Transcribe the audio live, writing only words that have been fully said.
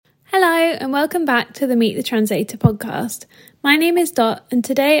and welcome back to the Meet the Translator podcast. My name is Dot, and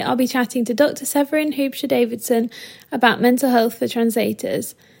today I'll be chatting to Dr. Severine Hoopscher-Davidson about mental health for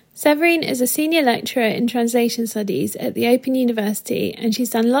translators. Severine is a senior lecturer in translation studies at the Open University, and she's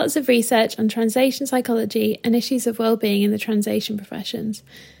done lots of research on translation psychology and issues of well-being in the translation professions.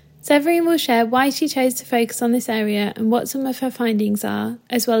 Severine will share why she chose to focus on this area and what some of her findings are,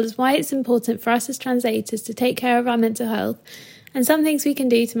 as well as why it's important for us as translators to take care of our mental health and some things we can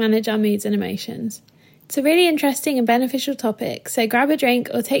do to manage our moods and emotions. It's a really interesting and beneficial topic, so grab a drink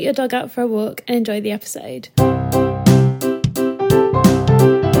or take your dog out for a walk and enjoy the episode.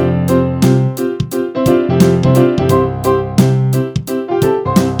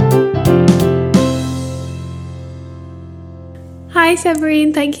 Hi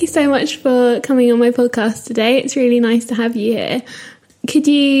Severine, thank you so much for coming on my podcast today. It's really nice to have you here. Could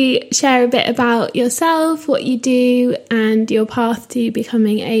you share a bit about yourself, what you do, and your path to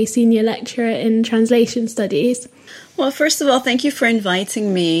becoming a senior lecturer in translation studies? Well, first of all, thank you for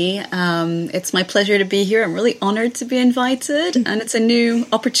inviting me. It's my pleasure to be here. I'm really honored to be invited, and it's a new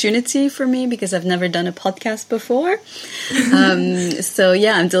opportunity for me because I've never done a podcast before. So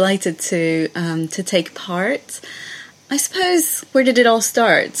yeah, I'm delighted to take part. I suppose, where did it all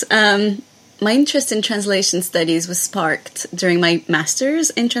start? My interest in translation studies was sparked during my master's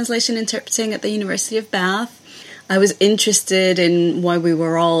in translation interpreting at the University of Bath. I was interested in why we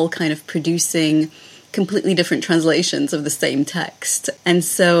were all kind of producing completely different translations of the same text. And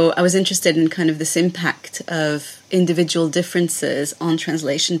so I was interested in kind of this impact of individual differences on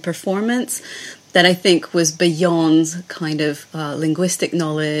translation performance that I think was beyond kind of linguistic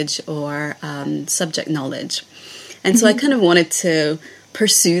knowledge or subject knowledge. And so I kind of wanted to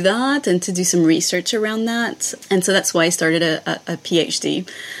pursue that and to do some research around that. And so that's why I started a PhD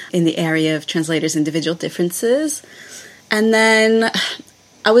in the area of translators' individual differences. And then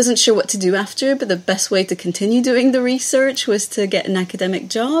I wasn't sure what to do after, but the best way to continue doing the research was to get an academic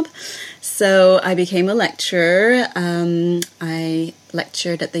job. So I became a lecturer. I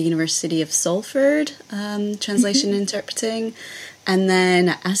lectured at the University of Salford, translation and interpreting, and then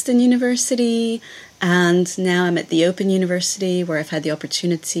at Aston University. And now I'm at the Open University, where I've had the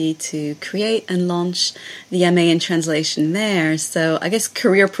opportunity to create and launch the MA in translation there. So I guess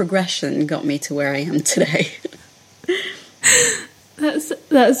career progression got me to where I am today.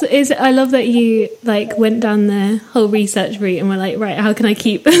 I love that you went down the whole research route and were like, right, how can I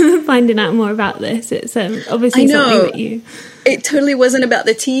keep finding out more about this? It's obviously something that you... It totally wasn't about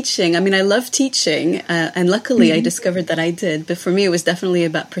the teaching. I mean, I love teaching, and luckily I discovered that I did. But for me, it was definitely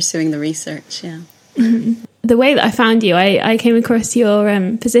about pursuing the research, yeah. Mm-hmm. The way that I found you, I came across your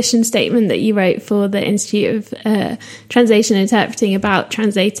position statement that you wrote for the Institute of Translation and Interpreting about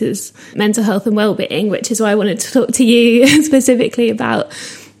translators' mental health and well-being, which is why I wanted to talk to you specifically about,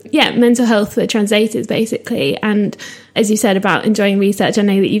 mental health for translators, basically. And as you said about enjoying research, I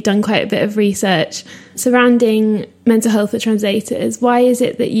know that you've done quite a bit of research surrounding mental health for translators. Why is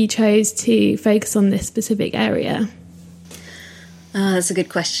it that you chose to focus on this specific area? That's a good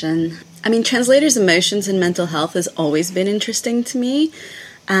question. I mean, translators' emotions and mental health has always been interesting to me,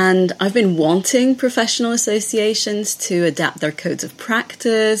 and I've been wanting professional associations to adapt their codes of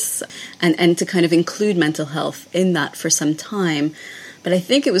practice and to kind of include mental health in that for some time. But I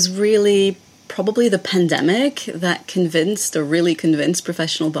think it was really probably the pandemic that really convinced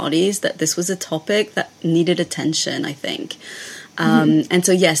professional bodies that this was a topic that needed attention, I think. And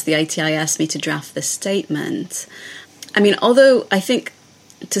so, yes, the ITI asked me to draft this statement. I mean, although I think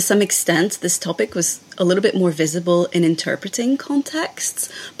to some extent this topic was a little bit more visible in interpreting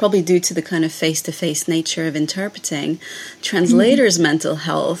contexts, probably due to the kind of face-to-face nature of interpreting, translators' mental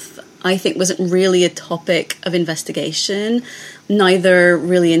health, I think, wasn't really a topic of investigation, neither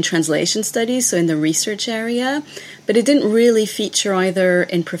really in translation studies, so in the research area, but it didn't really feature either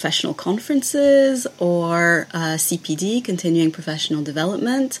in professional conferences or CPD, continuing professional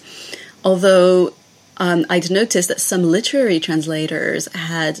development, although I'd noticed that some literary translators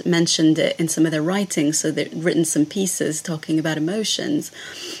had mentioned it in some of their writings, so they'd written some pieces talking about emotions,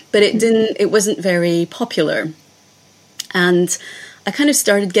 but it wasn't very popular. And I kind of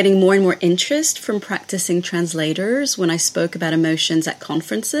started getting more and more interest from practicing translators when I spoke about emotions at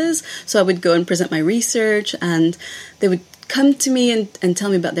conferences. So I would go and present my research, and they would come to me and tell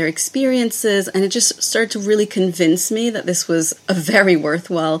me about their experiences, and it just started to really convince me that this was a very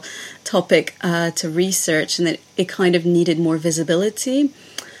worthwhile topic to research, and that it kind of needed more visibility.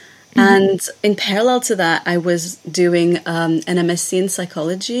 And in parallel to that, I was doing an MSc in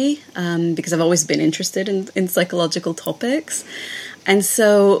psychology because I've always been interested in psychological topics. And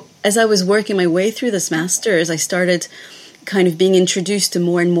so as I was working my way through this master's, I started kind of being introduced to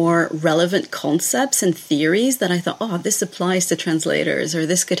more and more relevant concepts and theories that I thought, oh, this applies to translators, or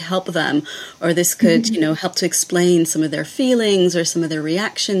this could help them, or this could, help to explain some of their feelings or some of their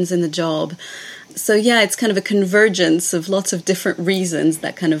reactions in the job. So yeah, it's kind of a convergence of lots of different reasons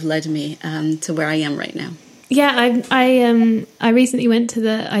that kind of led me to where I am right now. Yeah, I recently went to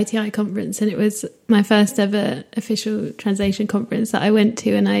the ITI conference, and it was my first ever official translation conference that I went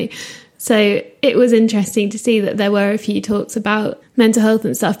to, so it was interesting to see that there were a few talks about mental health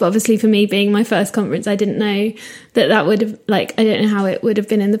and stuff. But obviously, for me being my first conference, I didn't know that would have, I don't know how it would have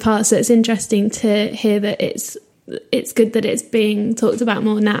been in the past. So it's interesting to hear that it's good that it's being talked about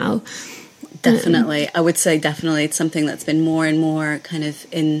more now. Definitely. I would say definitely it's something that's been more and more kind of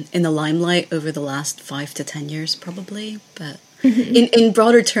in the limelight over the last 5 to 10 years, probably. But in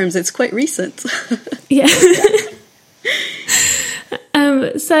broader terms, it's quite recent. Yeah.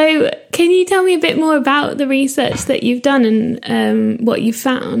 So can you tell me a bit more about the research that you've done and what you've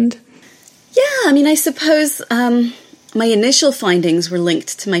found? Yeah, I mean, I suppose my initial findings were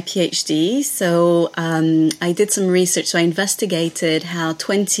linked to my PhD. So I did some research. So I investigated how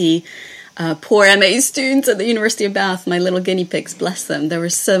 20 poor MA students at the University of Bath, my little guinea pigs, bless them. They were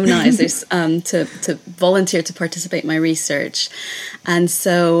so nice to volunteer to participate in my research. And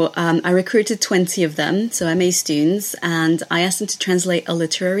so I recruited 20 of them, so MA students, and I asked them to translate a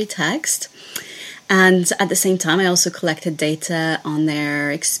literary text. And at the same time, I also collected data on their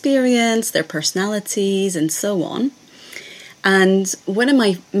experience, their personalities, and so on. And one of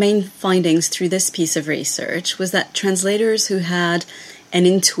my main findings through this piece of research was that translators who had an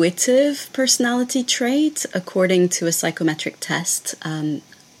intuitive personality trait, according to a psychometric test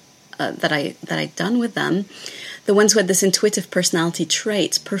that I'd done with them, the ones who had this intuitive personality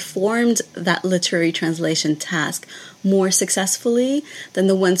trait performed that literary translation task more successfully than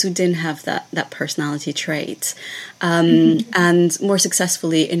the ones who didn't have that personality trait, and more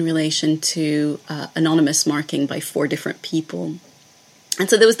successfully in relation to anonymous marking by 4 different people. And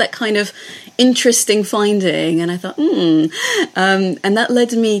so there was that kind of interesting finding, and I thought, and that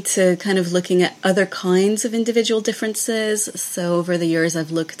led me to kind of looking at other kinds of individual differences. So over the years, I've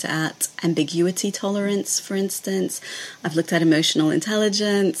looked at ambiguity tolerance, for instance. I've looked at emotional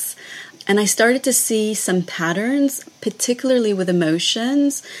intelligence, and I started to see some patterns, particularly with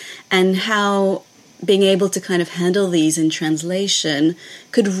emotions, and how being able to kind of handle these in translation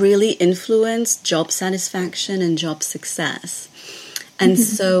could really influence job satisfaction and job success. And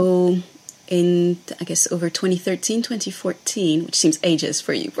so in, I guess, over 2013, 2014, which seems ages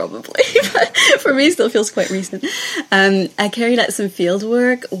for you probably, but for me it still feels quite recent, I carried out some field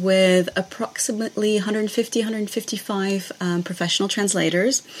work with approximately 155 professional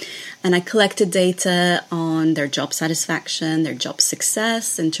translators. And I collected data on their job satisfaction, their job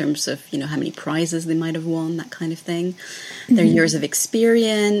success in terms of, how many prizes they might have won, that kind of thing, their years of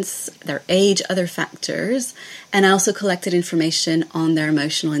experience, their age, other factors. And I also collected information on their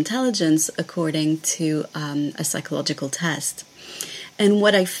emotional intelligence according to a psychological test. And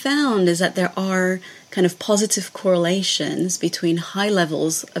what I found is that there are kind of positive correlations between high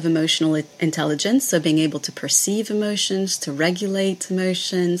levels of emotional intelligence, so being able to perceive emotions, to regulate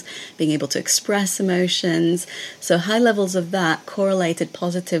emotions, being able to express emotions. So high levels of that correlated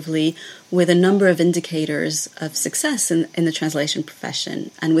positively with a number of indicators of success in the translation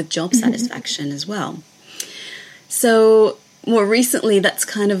profession and with job satisfaction as well. So more recently, that's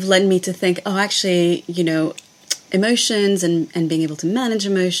kind of led me to think, actually, emotions and being able to manage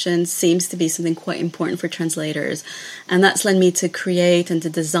emotions seems to be something quite important for translators. And that's led me to create and to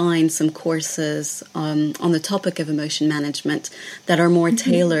design some courses on the topic of emotion management that are more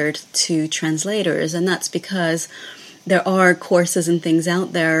tailored to translators. And that's because there are courses and things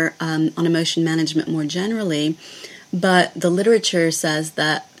out there on emotion management more generally, but the literature says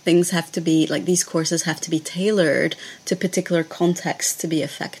that things have to be, these courses have to be tailored to particular contexts to be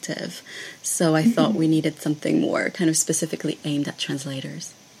effective. So I thought we needed something more kind of specifically aimed at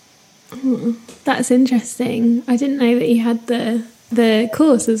translators. Oh, that's interesting. I didn't know that you had the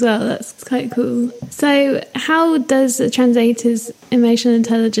course as well. That's quite cool. So how does a translator's emotional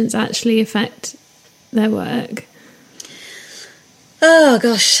intelligence actually affect their work? Oh,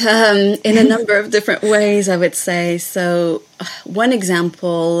 gosh, in a number of different ways, I would say. So one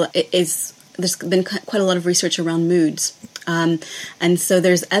example is there's been quite a lot of research around moods. And so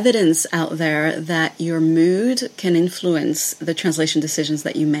there's evidence out there that your mood can influence the translation decisions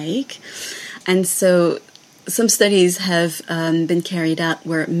that you make. And so some studies have been carried out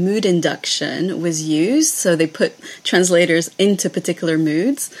where mood induction was used. So they put translators into particular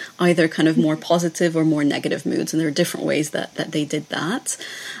moods, either kind of more positive or more negative moods. And there are different ways that they did that.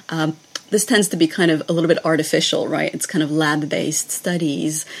 this tends to be kind of a little bit artificial, right? It's kind of lab-based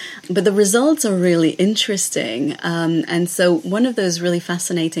studies, but the results are really interesting. And so one of those really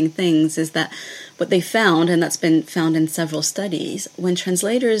fascinating things is that what they found, and that's been found in several studies, when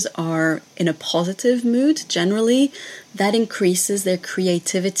translators are in a positive mood, generally, that increases their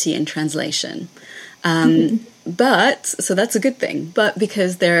creativity in translation. But, so that's a good thing, but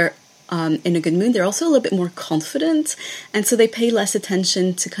because they're in a good mood, they're also a little bit more confident, and so they pay less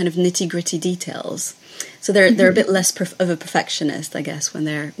attention to kind of nitty-gritty details. So they're a bit less of a perfectionist, I guess, when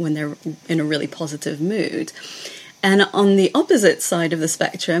they're in a really positive mood. And on the opposite side of the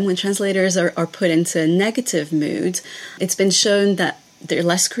spectrum, when translators are put into a negative mood, it's been shown that they're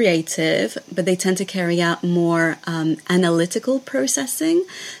less creative, but they tend to carry out more analytical processing.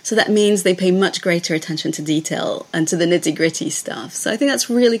 So that means they pay much greater attention to detail and to the nitty-gritty stuff. So I think that's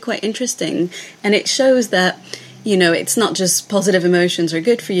really quite interesting. And it shows that, you know, it's not just positive emotions are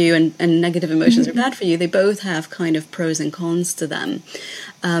good for you and negative emotions are bad for you. They both have kind of pros and cons to them.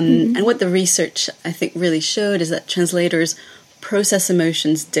 And what the research, I think, really showed is that translators process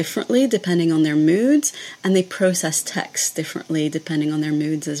emotions differently depending on their moods, and they process text differently depending on their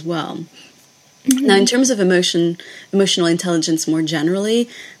moods as well. Now, in terms of emotional intelligence more generally,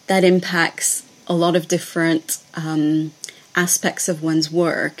 that impacts a lot of different aspects of one's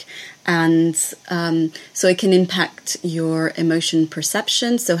work. And so it can impact your emotion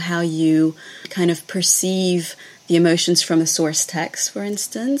perception, so how you kind of perceive the emotions from a source text, for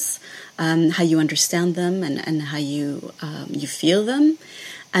instance, how you understand them and how you feel them.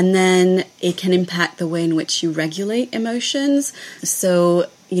 And then it can impact the way in which you regulate emotions. So,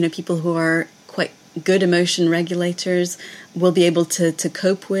 you know, people who are quite good emotion regulators will be able to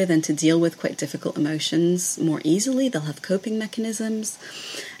cope with and to deal with quite difficult emotions more easily. They'll have coping mechanisms.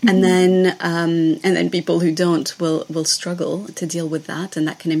 And then people who don't will struggle to deal with that, and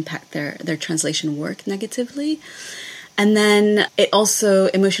that can impact their translation work negatively. And then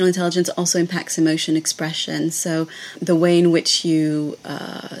emotional intelligence also impacts emotion expression. So the way in which you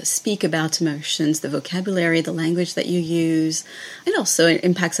speak about emotions, the vocabulary, the language that you use, and also it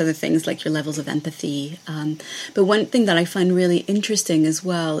impacts other things like your levels of empathy. But one thing that I find really interesting as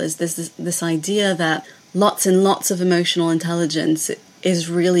well is this idea that lots and lots of emotional intelligence is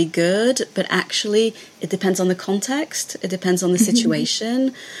really good, but actually it depends on the context, it depends on the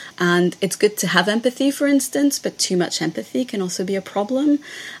situation, and it's good to have empathy, for instance, but too much empathy can also be a problem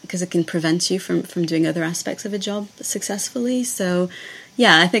because it can prevent you from doing other aspects of a job successfully. So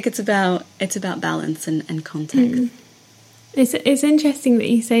yeah, I think it's about balance and context. It's interesting that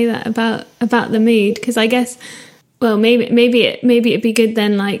you say that about the mood, because I guess, well, maybe it'd be good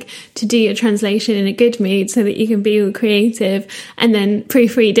then, like, to do your translation in a good mood so that you can be all creative, and then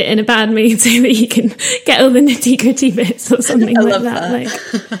proofread it in a bad mood so that you can get all the nitty gritty bits or something like that. Like,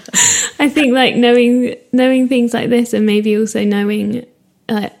 I think like knowing things like this, and maybe also knowing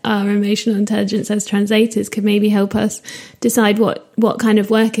our emotional intelligence as translators could maybe help us decide what kind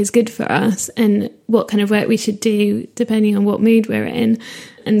of work is good for us and what kind of work we should do depending on what mood we're in,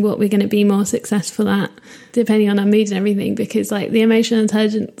 and what we're going to be more successful at depending on our mood and everything. Because like the emotional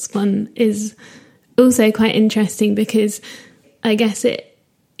intelligence one is also quite interesting, because I guess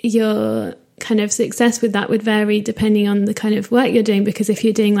your kind of success with that would vary depending on the kind of work you're doing. Because if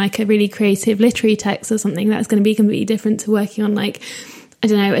you're doing like a really creative literary text or something, that's going to be completely different to working on, like, I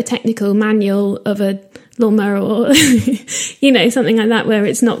don't know, a technical manual of a lawnmower or, you know, something like that, where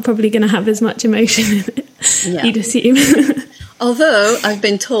it's not probably going to have as much emotion in it, you'd assume. Although I've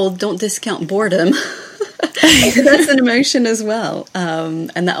been told, don't discount boredom. That's an emotion as well.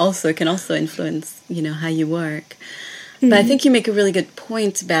 And that also can influence, you know, how you work. But I think you make a really good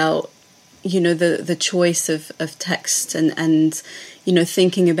point about, you know, the choice of text and, you know,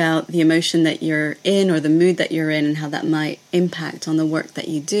 thinking about the emotion that you're in or the mood that you're in and how that might impact on the work that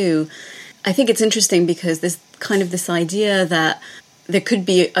you do. I think it's interesting because there's kind of this idea that there could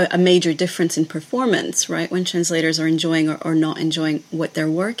be a major difference in performance, right, when translators are enjoying or not enjoying what they're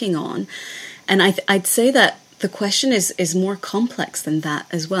working on. And I'd say that the question is more complex than that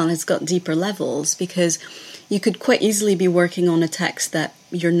as well, and it's got deeper levels, because you could quite easily be working on a text that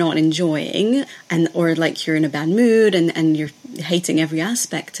you're not enjoying, or like you're in a bad mood and you're hating every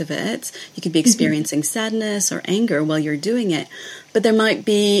aspect of it. You could be experiencing sadness or anger while you're doing it. But there might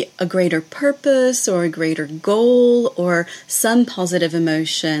be a greater purpose or a greater goal or some positive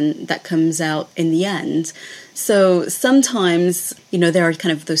emotion that comes out in the end. So sometimes, you know, there are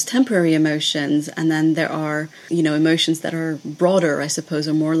kind of those temporary emotions, and then there are, you know, emotions that are broader, I suppose,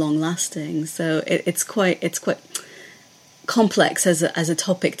 or more long-lasting. So it's quite complex as a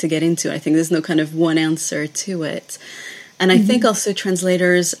topic to get into. I think there's no kind of one answer to it. And I think also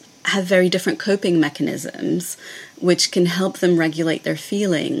translators have very different coping mechanisms, which can help them regulate their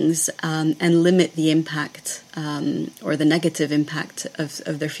feelings and limit the impact or the negative impact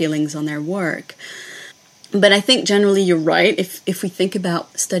of their feelings on their work. But I think generally you're right. If we think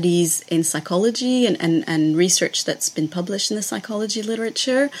about studies in psychology and research that's been published in the psychology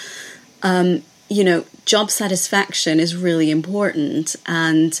literature, job satisfaction is really important.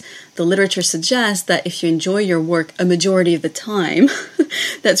 And the literature suggests that if you enjoy your work a majority of the time,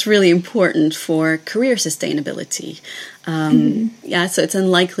 that's really important for career sustainability. So it's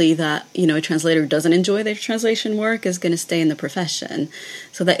unlikely that, a translator who doesn't enjoy their translation work is going to stay in the profession.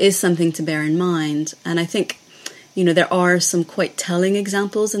 So that is something to bear in mind. And I think, there are some quite telling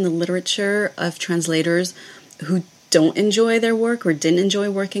examples in the literature of translators who don't enjoy their work or didn't enjoy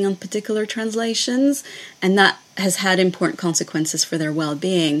working on particular translations, and that has had important consequences for their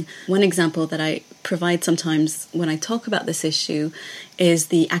well-being. One example that I provide sometimes when I talk about this issue is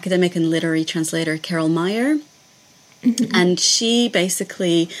the academic and literary translator Carol Meyer. Mm-hmm. And she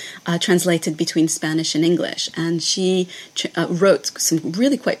basically translated between Spanish and English, and she wrote some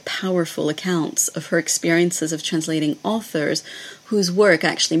really quite powerful accounts of her experiences of translating authors whose work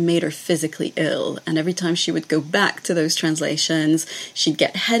actually made her physically ill. And every time she would go back to those translations, she'd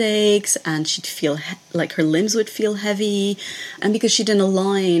get headaches and she'd feel like her limbs would feel heavy. And because she didn't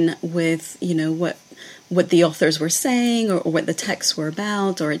align with, what the authors were saying or what the texts were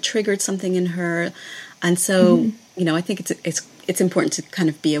about, or it triggered something in her. And so, I think it's important to kind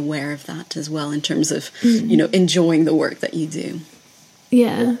of be aware of that as well in terms of, enjoying the work that you do.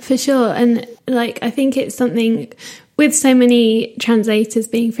 Yeah, for sure. And I think it's something with so many translators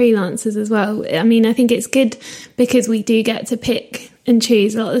being freelancers as well. I mean, I think it's good because we do get to pick and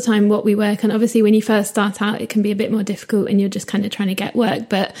choose a lot of the time what we work on. Obviously, when you first start out, it can be a bit more difficult and you're just kind of trying to get work.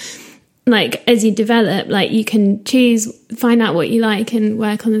 But as you develop, you can find out what you like and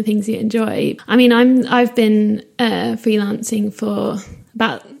work on the things you enjoy. I mean, I've been freelancing for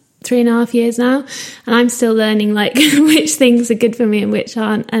about 3.5 years now, and I'm still learning which things are good for me and which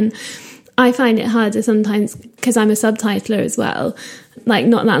aren't. And I find it harder sometimes because I'm a subtitler as well.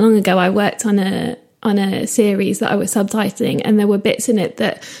 Not that long ago, I worked on a series that I was subtitling, and there were bits in it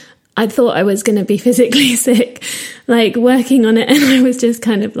that I thought I was going to be physically sick, working on it. And I was just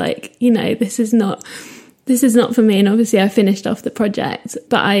kind of this is not for me. And obviously I finished off the project,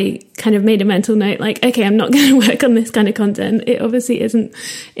 but I kind of made a mental note, okay, I'm not going to work on this kind of content. It obviously isn't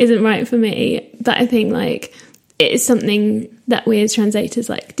right for me. But I think it is something that we as translators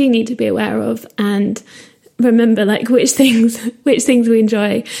do need to be aware of and remember which things we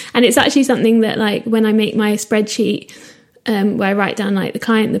enjoy. And it's actually something that when I make my spreadsheet, where I write down the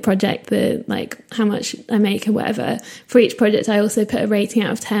client, the project, the how much I make or whatever. For each project, I also put a rating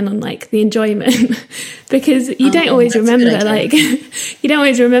out of 10 on the enjoyment because you don't always remember you don't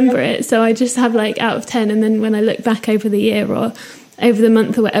always remember it. So I just have out of 10, and then when I look back over the year or over the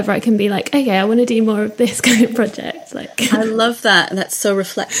month or whatever, I can be okay, I want to do more of this kind of project. I love that. That's so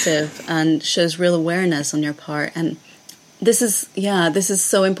reflective and shows real awareness on your part. And this is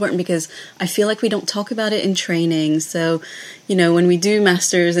so important because I feel we don't talk about it in training. So, when we do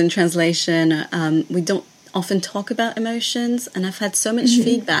masters in translation, we don't often talk about emotions. And I've had so much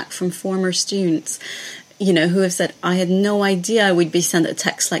feedback from former students, who have said, I had no idea I would be sent a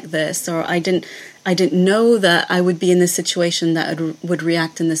text like this, or I didn't know that I would be in this situation that would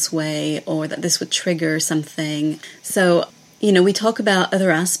react in this way, or that this would trigger something. So, we talk about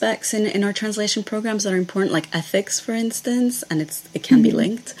other aspects in our translation programs that are important, like ethics, for instance, and it can be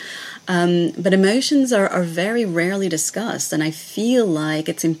linked. But emotions are very rarely discussed, and I feel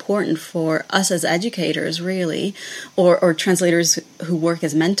it's important for us as educators, really, or translators who work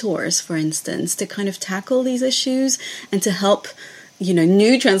as mentors, for instance, to kind of tackle these issues and to help,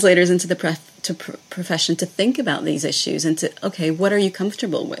 new translators into the profession to think about these issues and to, okay, what are you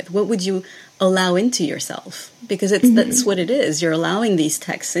comfortable with? What would you allow into yourself? Because that's what it is. You're allowing these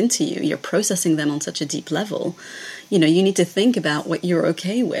texts into you. You're processing them on such a deep level. You need to think about what you're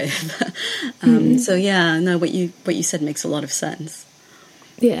okay with. So what you said makes a lot of sense.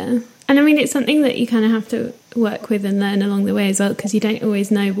 Yeah. And I mean, it's something that you kind of have to work with and learn along the way as well, because you don't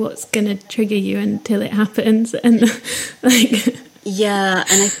always know what's going to trigger you until it happens. And yeah.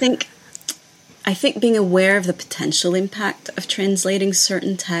 And I think being aware of the potential impact of translating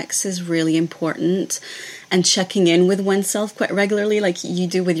certain texts is really important. and checking in with oneself quite regularly, like you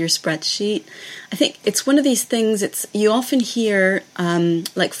do with your spreadsheet. I think it's one of these things, you often hear,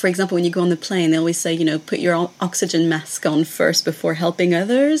 like, for example, when you go on the plane, they always say, put your oxygen mask on first before helping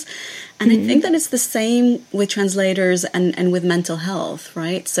others. And I think that it's the same with translators and with mental health,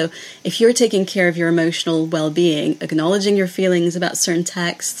 right? So if you're taking care of your emotional well-being, acknowledging your feelings about certain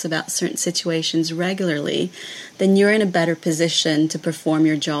texts, about certain situations regularly, then you're in a better position to perform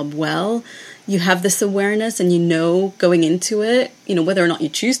your job well. You have this awareness and going into it, whether or not you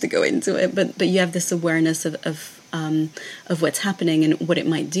choose to go into it, but you have this awareness of what's happening and what it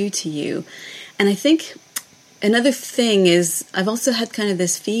might do to you. And I think another thing is I've also had kind of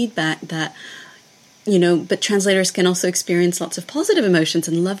this feedback that, but translators can also experience lots of positive emotions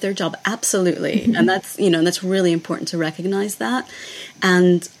and love their job. Absolutely. And that's really important to recognize that.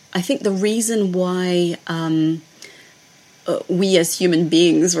 And I think the reason why we as human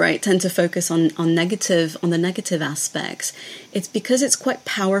beings, right, tend to focus on the negative aspects, it's because it's quite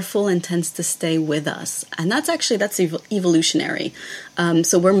powerful and tends to stay with us. And that's evolutionary.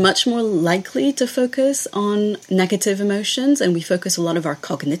 So we're much more likely to focus on negative emotions, and we focus a lot of our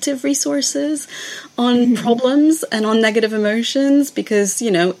cognitive resources on problems and on negative emotions because,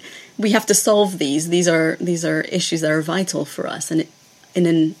 we have to solve these. These are issues that are vital for us. And in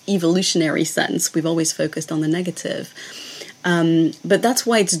an evolutionary sense, we've always focused on the negative. But that's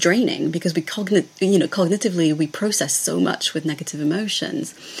why it's draining, because we cognitively we process so much with negative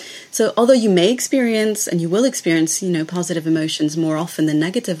emotions. So although you may experience and you will experience, positive emotions more often than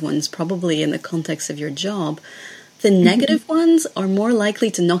negative ones, probably in the context of your job, the negative ones are more likely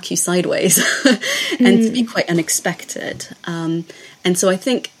to knock you sideways and to be quite unexpected. And so I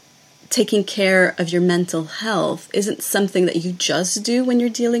think taking care of your mental health isn't something that you just do when you're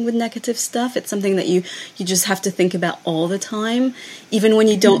dealing with negative stuff. It's something that you just have to think about all the time, even when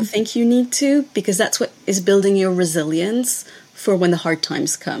you don't think you need to, because that's what is building your resilience for when the hard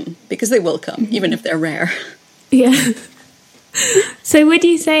times come, because they will come, even if they're rare. Yeah. So would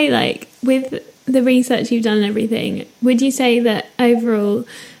you say, like, with the research you've done and everything, would you say that overall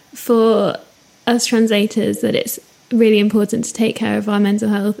for us translators that it's really important to take care of our mental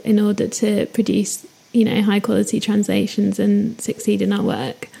health in order to produce, high quality translations and succeed in our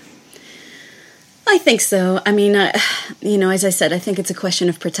work? I think so. I mean, as I said, I think it's a question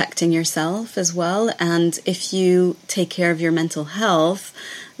of protecting yourself as well. And if you take care of your mental health,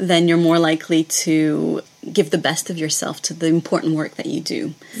 then you're more likely to give the best of yourself to the important work that you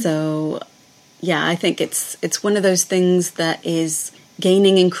do. So, yeah, I think it's one of those things that is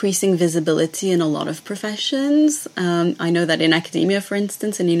gaining increasing visibility in a lot of professions. I know that in academia, for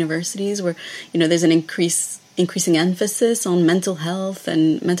instance, in universities where, there's an increasing emphasis on mental health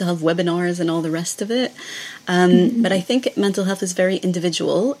and mental health webinars and all the rest of it. But I think mental health is very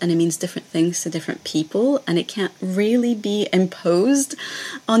individual, and it means different things to different people, and it can't really be imposed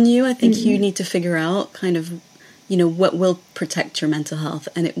on you. I think you need to figure out kind of what will protect your mental health,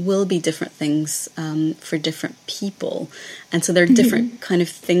 and it will be different things for different people. And so there are different kind of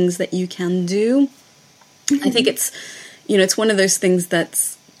things that you can do. I think it's one of those things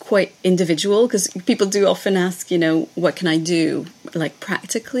that's quite individual, because people do often ask, what can I do, like,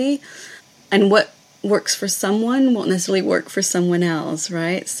 practically? And what works for someone won't necessarily work for someone else,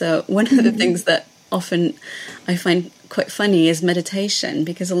 right? So one of the things that often I find quite funny is meditation,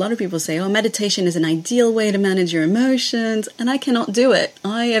 because a lot of people say, meditation is an ideal way to manage your emotions, and I cannot do it.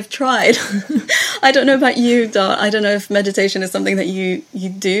 I have tried. I don't know about you, Dot. I don't know if meditation is something that you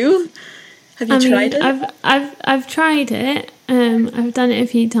do. Have you tried it? I've tried it. I've done it a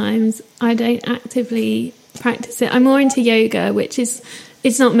few times. I don't actively practice it. I'm more into yoga, which is,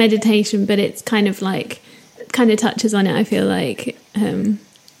 it's not meditation, but it's kind of touches on it, I feel like.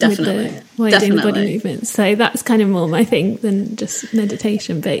 Definitely. With the wide body movements. So that's kind of more my thing than just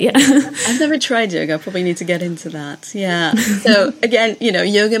meditation, but yeah. I've never tried yoga. I probably need to get into that. Yeah. So again,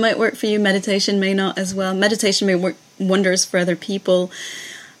 yoga might work for you. Meditation may not as well. Meditation may work wonders for other people.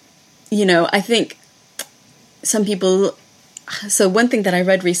 I think some people... So one thing that I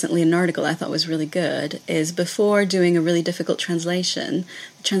read recently in an article I thought was really good is before doing a really difficult translation,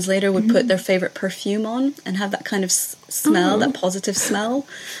 the translator would put their favorite perfume on and have that kind of smell, that positive smell.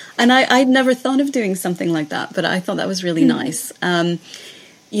 And I'd never thought of doing something like that, but I thought that was really nice.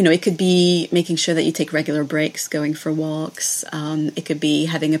 It could be making sure that you take regular breaks, going for walks. It could be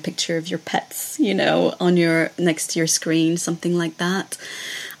having a picture of your pets, on next to your screen, something like that.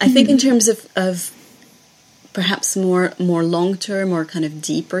 I think in terms of perhaps more long-term or kind of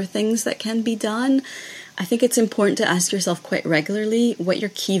deeper things that can be done, I think it's important to ask yourself quite regularly what your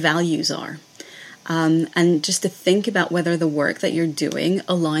key values are. and just to think about whether the work that you're doing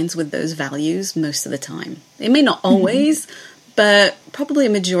aligns with those values most of the time. It may not always, but probably a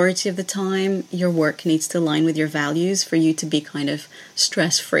majority of the time, your work needs to align with your values for you to be kind of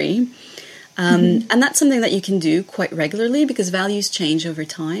stress-free. And that's something that you can do quite regularly because values change over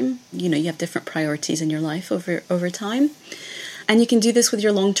time. You know, you have different priorities in your life over time. And you can do this with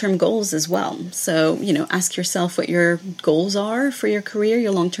your long-term goals as well. So, you know, ask yourself what your goals are for your career,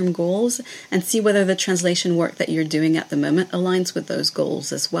 your long-term goals, and see whether the translation work that you're doing at the moment aligns with those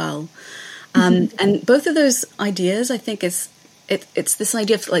goals as well. And both of those ideas, I think, it's this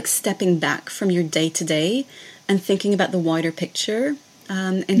idea of like stepping back from your day-to-day and thinking about the wider picture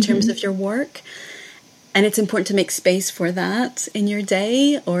in terms of your work. And it's important to make space for that in your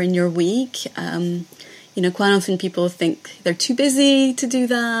day or in your week. You know, quite often people think they're too busy to do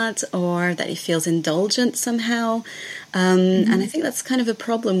that or that it feels indulgent somehow. And I think that's kind of a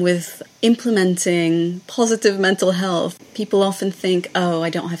problem with implementing positive mental health. People often think, oh, I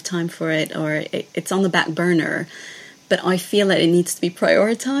don't have time for it or it's on the back burner. But I feel that it needs to be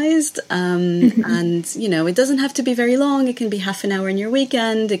prioritized. And, you know, it doesn't have to be very long. It can be half an hour in your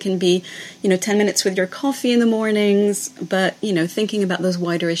weekend. It can be, 10 minutes with your coffee in the mornings. But, thinking about those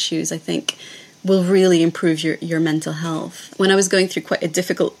wider issues, I think, will really improve your mental health. When I was going through quite a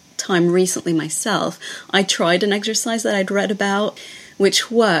difficult time recently myself, I tried an exercise that I'd read about,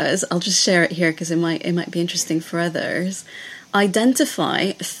 which was, I'll just share it here because it might be interesting for others.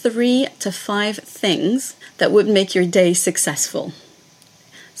 Identify 3 to 5 things that would make your day successful.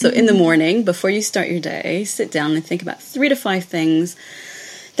 So in the morning, before you start your day, sit down and think about 3 to 5 things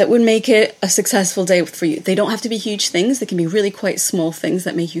that would make it a successful day for you. They don't have to be huge things. They can be really quite small things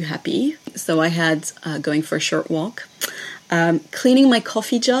that make you happy. So I had going for a short walk, cleaning my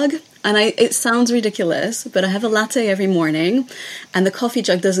coffee jug. And it sounds ridiculous, but I have a latte every morning, and the coffee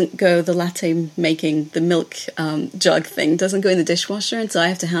jug doesn't go, the latte making, the milk jug thing doesn't go in the dishwasher, and so I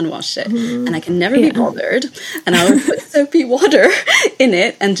have to hand wash it. And I can never be bothered, and I would put soapy water in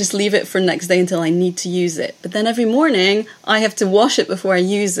it and just leave it for next day until I need to use it. But then every morning, I have to wash it before I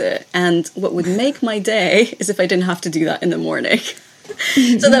use it, and what would make my day is if I didn't have to do that in the morning.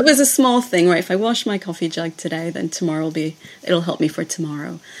 So that was a small thing, right? If I wash my coffee jug today, then tomorrow it'll help me for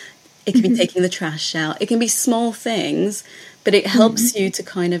tomorrow. It can be taking the trash out. It can be small things, but it helps you to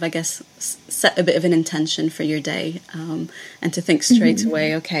kind of, I guess, set a bit of an intention for your day and to think straight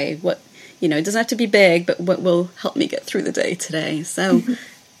away, okay, what, it doesn't have to be big, but what will help me get through the day today? So,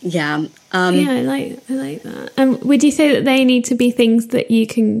 yeah. I like that. Would you say that they need to be things that you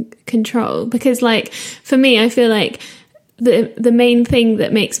can control? Because, like, for me, I feel like the main thing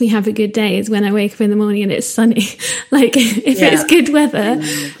that makes me have a good day is when I wake up in the morning and it's sunny. Like if it's good weather,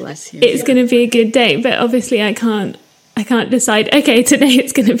 it's going to be a good day. But obviously I can't decide, okay,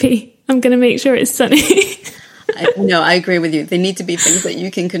 today I'm going to make sure it's sunny. I agree with you. They need to be things that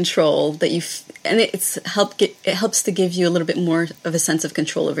you can control, and it helps to give you a little bit more of a sense of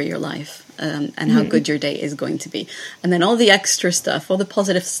control over your life and how good your day is going to be. And then all the extra stuff, all the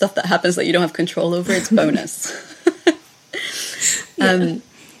positive stuff that happens that you don't have control over, it's bonus. But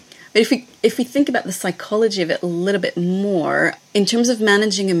if we think about the psychology of it a little bit more, in terms of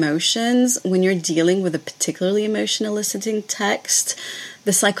managing emotions, when you're dealing with a particularly emotion eliciting text,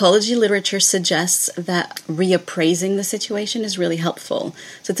 the psychology literature suggests that reappraising the situation is really helpful.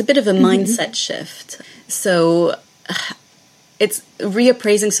 So it's a bit of a mindset shift. So it's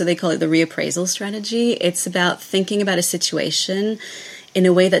reappraising, so they call it the reappraisal strategy. It's about thinking about a situation in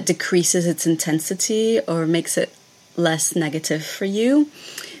a way that decreases its intensity or makes it less negative for you.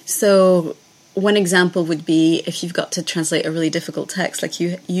 So one example would be if you've got to translate a really difficult text like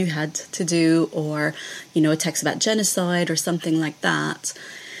you had to do, or a text about genocide or something like that.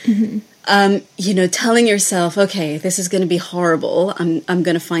 Telling yourself, okay, this is going to be horrible. I'm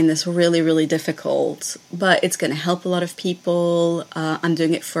going to find this really, really difficult, but it's going to help a lot of people. I'm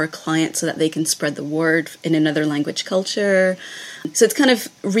doing it for a client so that they can spread the word in another language culture. So it's kind of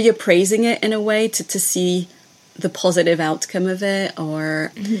reappraising it in a way to see the positive outcome of it,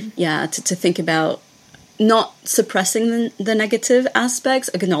 or to think about not suppressing the negative aspects,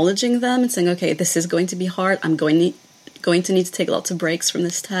 acknowledging them and saying, okay, this is going to be hard. I'm going to need to take lots of breaks from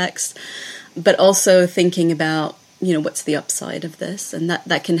this text, but also thinking about, what's the upside of this, and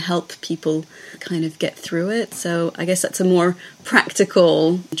that can help people kind of get through it. So I guess that's a more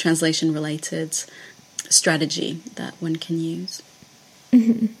practical translation related strategy that one can use.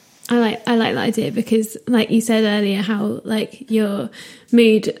 I like that idea because, like you said earlier, how like your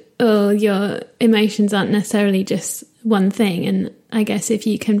mood or your emotions aren't necessarily just one thing. And I guess if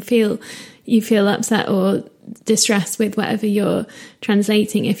you feel upset or distress with whatever you're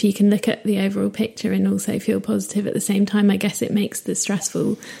translating, if you can look at the overall picture and also feel positive at the same time, I guess it makes the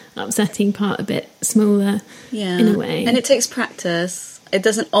stressful, upsetting part a bit smaller in a way. And it takes practice. It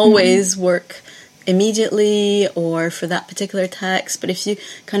doesn't always work immediately or for that particular text, but if you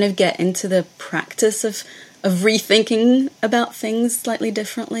kind of get into the practice of rethinking about things slightly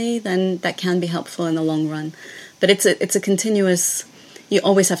differently, then that can be helpful in the long run. But it's a continuous, you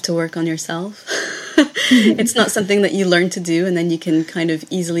always have to work on yourself. It's not something that you learn to do and then you can kind of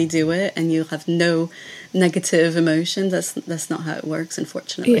easily do it and you'll have no negative emotions. That's not how it works,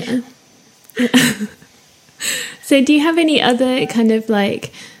 unfortunately. Yeah. So do you have any other kind of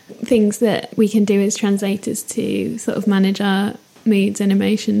like things that we can do as translators to sort of manage our moods and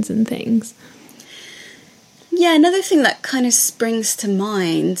emotions and things? Yeah, another thing that kind of springs to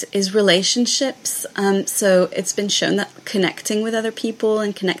mind is relationships. So it's been shown that connecting with other people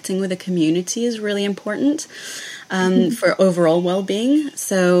and connecting with a community is really important for overall well-being.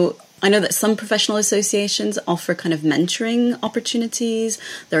 So I know that some professional associations offer kind of mentoring opportunities.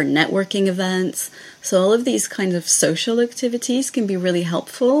 There are networking events. So all of these kinds of social activities can be really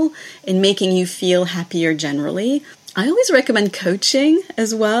helpful in making you feel happier generally. I always recommend coaching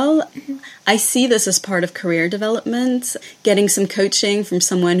as well. I see this as part of career development. Getting some coaching from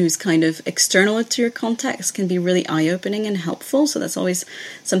someone who's kind of external to your context can be really eye-opening and helpful. So that's always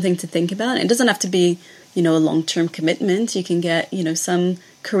something to think about. It doesn't have to be, a long-term commitment. You can get, some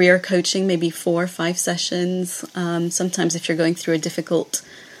career coaching, maybe 4 or 5 sessions. Sometimes if you're going through a difficult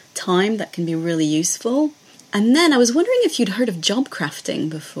time, that can be really useful. And then I was wondering if you'd heard of job crafting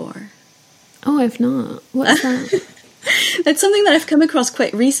before. Oh, I've not. What's that? It's something that I've come across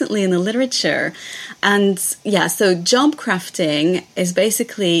quite recently in the literature. And yeah, so job crafting is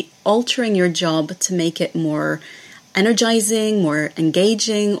basically altering your job to make it more energizing, more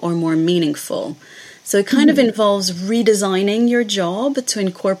engaging, or more meaningful. So it kind of involves redesigning your job to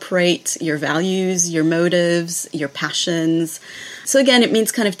incorporate your values, your motives, your passions. So again, it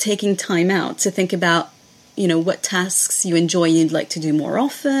means kind of taking time out to think about, what tasks you enjoy you'd like to do more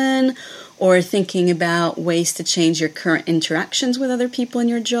often, or thinking about ways to change your current interactions with other people in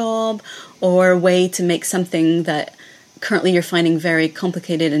your job, or a way to make something that currently you're finding very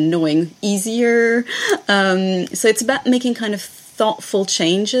complicated and annoying easier. So it's about making kind of thoughtful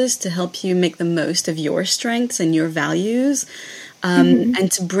changes to help you make the most of your strengths and your values,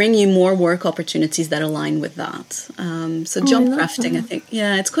 and to bring you more work opportunities that align with that. So job crafting, I think,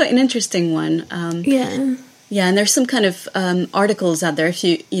 it's quite an interesting one. Yeah, and there's some kind of articles out there. If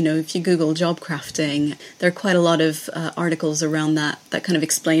you Google job crafting, there are quite a lot of articles around that kind of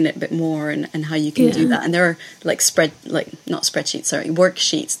explain it a bit more and how you can do that. And there are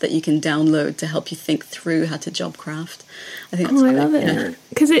worksheets that you can download to help you think through how to job craft. I think that's I love it,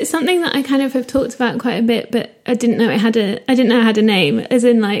 because it's something that I kind of have talked about quite a bit, but I didn't know it had a name. As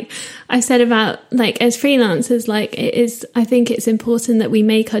in, like I said about like as freelancers, like it is. I think it's important that we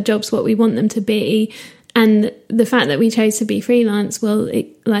make our jobs what we want them to be. And the fact that we chose to be freelance,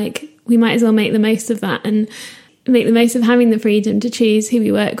 we might as well make the most of that and make the most of having the freedom to choose who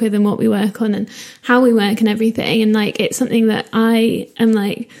we work with and what we work on and how we work and everything. And like, it's something that I am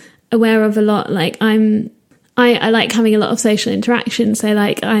like aware of a lot. Like I like having a lot of social interaction. So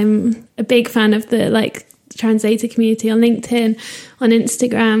like, I'm a big fan of the like translator community on LinkedIn, on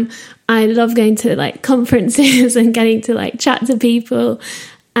Instagram. I love going to like conferences and getting to like chat to people.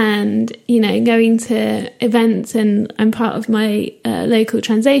 And, going to events, and I'm part of my local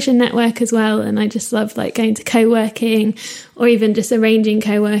translation network as well. And I just love like going to co-working or even just arranging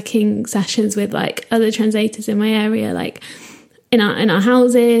co-working sessions with like other translators in my area, like in our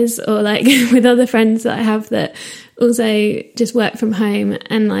houses, or like with other friends that I have that also just work from home.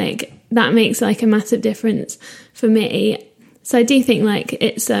 And like that makes like a massive difference for me. So I do think like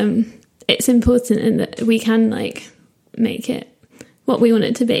it's important and that we can like make it what we want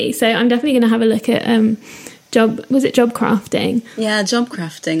it to be. So I'm definitely going to have a look at job crafting? Yeah, job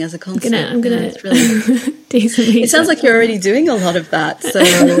crafting as a concept. I'm gonna really do some research. It sounds like you're already doing a lot of that. So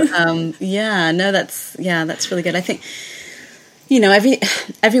that's really good. I think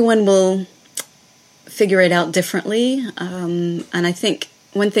everyone will figure it out differently, and I think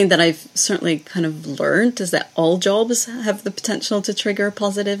one thing that I've certainly kind of learned is that all jobs have the potential to trigger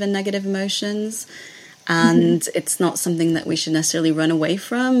positive and negative emotions. And it's not something that we should necessarily run away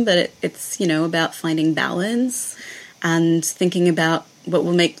from, but it's about finding balance and thinking about what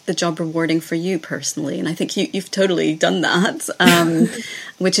will make the job rewarding for you personally. And I think you've totally done that,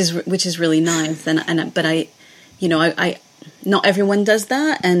 which is really nice. But I not everyone does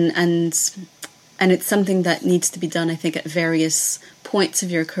that, and it's something that needs to be done, I think, at various points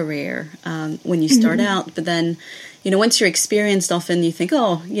of your career when you start out, but then, once you're experienced, often you think,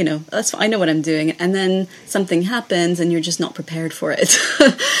 oh, that's I know what I'm doing, and then something happens and you're just not prepared for it.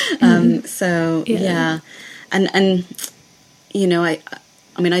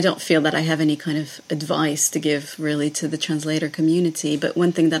 And I don't feel that I have any kind of advice to give really to the translator community, but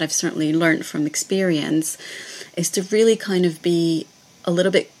one thing that I've certainly learned from experience is to really kind of be a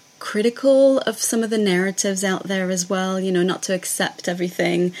little bit critical of some of the narratives out there as well, not to accept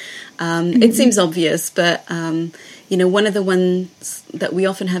everything. It seems obvious, but, one of the ones that we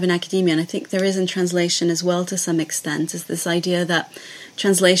often have in academia, and I think there is in translation as well to some extent, is this idea that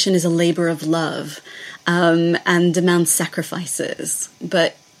translation is a labor of love and demands sacrifices.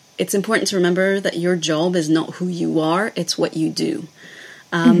 But it's important to remember that your job is not who you are, it's what you do.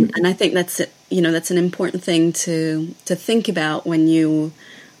 And I think that's an important thing to think about when you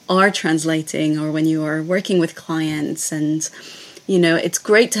are translating or when you are working with clients. And it's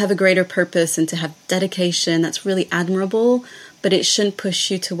great to have a greater purpose and to have dedication. That's really admirable, but it shouldn't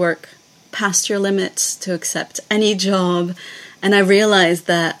push you to work past your limits, to accept any job. And I realized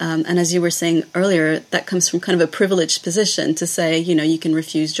that, and as you were saying earlier, that comes from kind of a privileged position to say, you can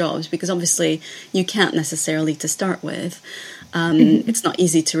refuse jobs, because obviously you can't necessarily to start with. It's not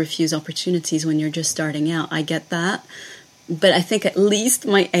easy to refuse opportunities when you're just starting out. I get that. But I think at least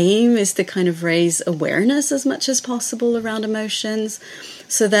my aim is to kind of raise awareness as much as possible around emotions,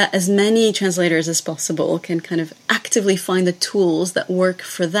 so that as many translators as possible can kind of actively find the tools that work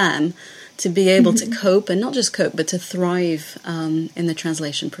for them to be able to cope, and not just cope, but to thrive in the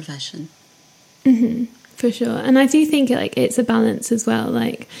translation profession. For sure. And I do think it's a balance as well.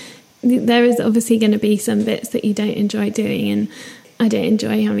 There is obviously going to be some bits that you don't enjoy doing, and I don't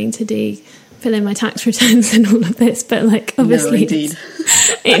enjoy having to fill in my tax returns and all of this, but obviously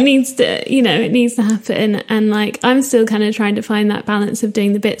it needs to happen. And I'm still kind of trying to find that balance of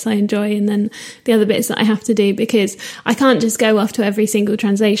doing the bits I enjoy and then the other bits that I have to do, because I can't just go off to every single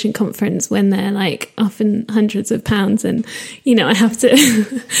translation conference when they're often hundreds of pounds, and I have to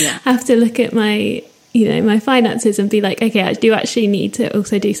have to look at my my finances and be okay, I do actually need to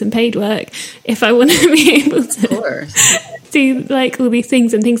also do some paid work if I want to be able to, of course, do all these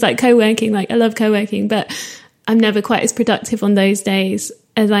things, and things like co-working. I love co-working, but I'm never quite as productive on those days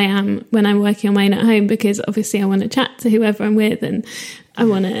as I am when I'm working on my own at home, because obviously I want to chat to whoever I'm with, and I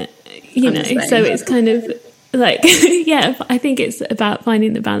want to, so it's kind of I think it's about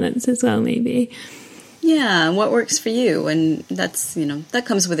finding the balance as well, maybe. Yeah, what works for you, and that's, that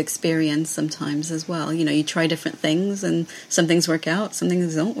comes with experience sometimes as well. You try different things, and some things work out, some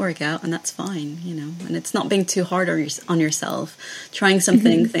things don't work out, and that's fine, and it's not being too hard on yourself. Trying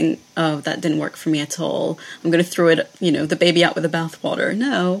something, think, oh, that didn't work for me at all, I'm going to throw it, the baby out with the bathwater.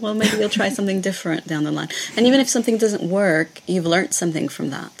 No, well, maybe you'll try something different down the line. And even if something doesn't work, you've learned something from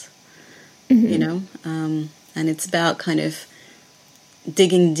that, and it's about kind of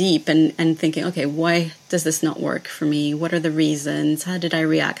digging deep and thinking, okay, why does this not work for me? What are the reasons? How did I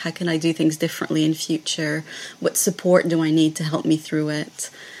react? How can I do things differently in future? What support do I need to help me through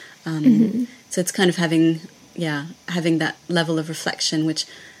it? So it's kind of having that level of reflection, which,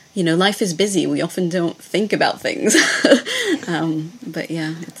 life is busy. We often don't think about things. But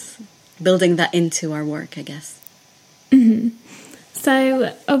it's building that into our work, I guess.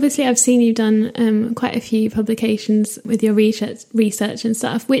 So obviously I've seen you've done quite a few publications with your research and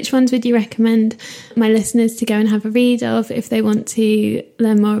stuff. Which ones would you recommend my listeners to go and have a read of if they want to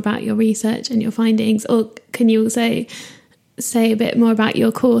learn more about your research and your findings? Or can you also say a bit more about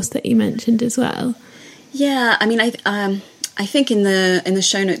your course that you mentioned as well? Yeah, I think in the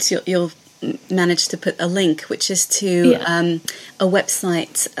show notes you'll manage to put a link, which is to a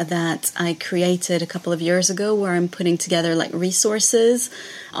website that I created a couple of years ago, where I'm putting together resources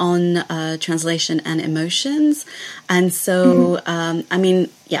on translation and emotions. And so,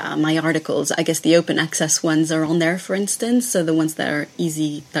 my articles, I guess the open access ones are on there, for instance. So the ones that are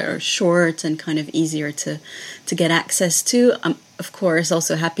easy, that are short and kind of easier to get access to. I'm, of course,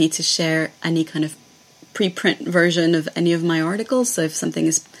 also happy to share any kind of preprint version of any of my articles. So if something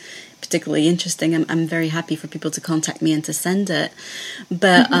is particularly interesting, I'm very happy for people to contact me and to send it.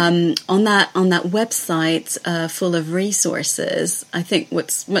 But on that website full of resources, I think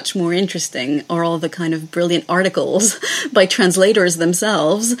what's much more interesting are all the kind of brilliant articles by translators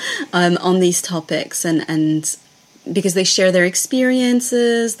themselves on these topics, and because they share their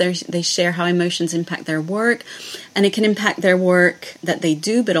experiences, they share how emotions impact their work, and it can impact their work that they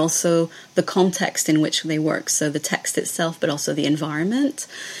do, but also the context in which they work. So the text itself, but also the environment.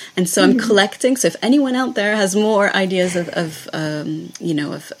 And so I'm collecting. So if anyone out there has more ideas of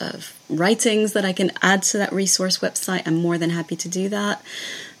writings that I can add to that resource website, I'm more than happy to do that.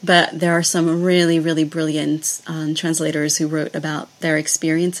 But there are some really, really brilliant translators who wrote about their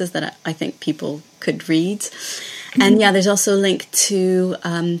experiences that I think people could read. And there's also a link to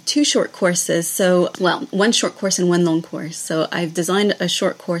 2 short courses. So, one short course and one long course. So I've designed a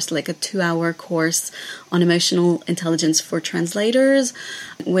short course, like a 2-hour course on emotional intelligence for translators,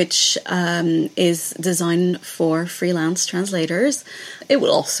 which is designed for freelance translators. It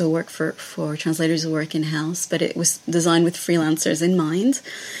will also work for translators who work in-house, but it was designed with freelancers in mind.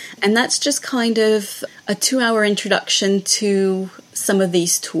 And that's just kind of a 2-hour introduction to some of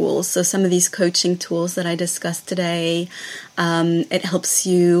these tools. So some of these coaching tools that I discussed today, it helps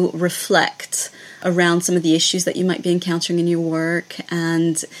you reflect around some of the issues that you might be encountering in your work.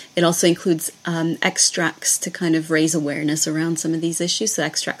 And it also includes extracts to kind of raise awareness around some of these issues. So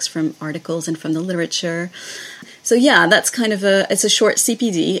extracts from articles and from the literature. So that's kind of it's a short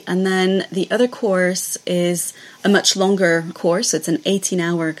CPD. And then the other course is a much longer course. It's an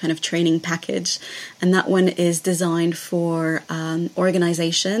 18-hour kind of training package. And that one is designed for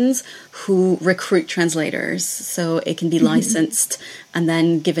organizations who recruit translators. So it can be licensed and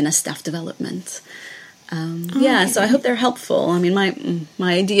then given a staff development. So I hope they're helpful. I mean,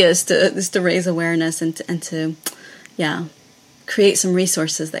 my idea is to raise awareness and to create some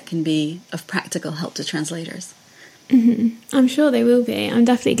resources that can be of practical help to translators. I'm sure they will be. I'm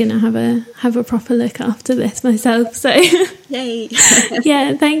definitely going to have a proper look after this myself. So, yay!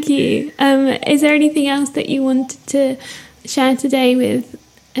 Yeah, thank you. Is there anything else that you wanted to share today with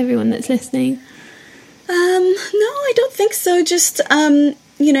everyone that's listening? No, I don't think so. Just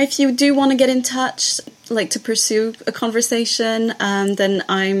if you do want to get in touch, like to pursue a conversation, then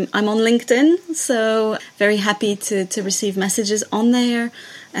I'm on LinkedIn. So very happy to receive messages on there.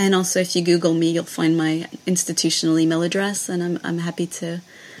 And also, if you Google me, you'll find my institutional email address, and I'm happy to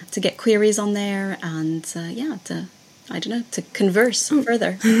get queries on there and to converse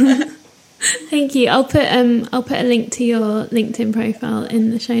further. Thank you. I'll put a link to your LinkedIn profile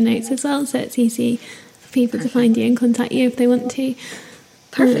in the show notes as well, so it's easy for people to find you and contact you if they want to.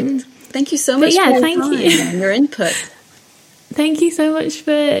 Perfect. Thank you so much for your time and your input. Thank you so much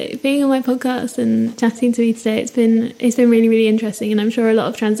for being on my podcast and chatting to me today. It's been really, really interesting, and I'm sure a lot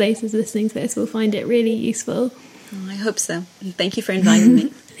of translators listening to this will find it really useful. Oh, I hope so. Thank you for inviting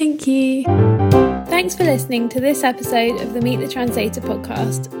me. Thank you. Thanks for listening to this episode of the Meet the Translator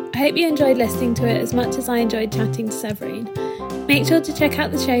podcast. I hope you enjoyed listening to it as much as I enjoyed chatting to Severine. Make sure to check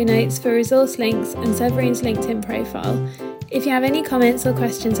out the show notes for resource links and Severine's LinkedIn profile. If you have any comments or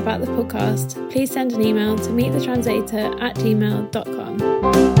questions about the podcast, please send an email to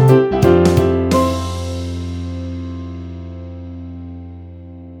meetthetranslator@gmail.com.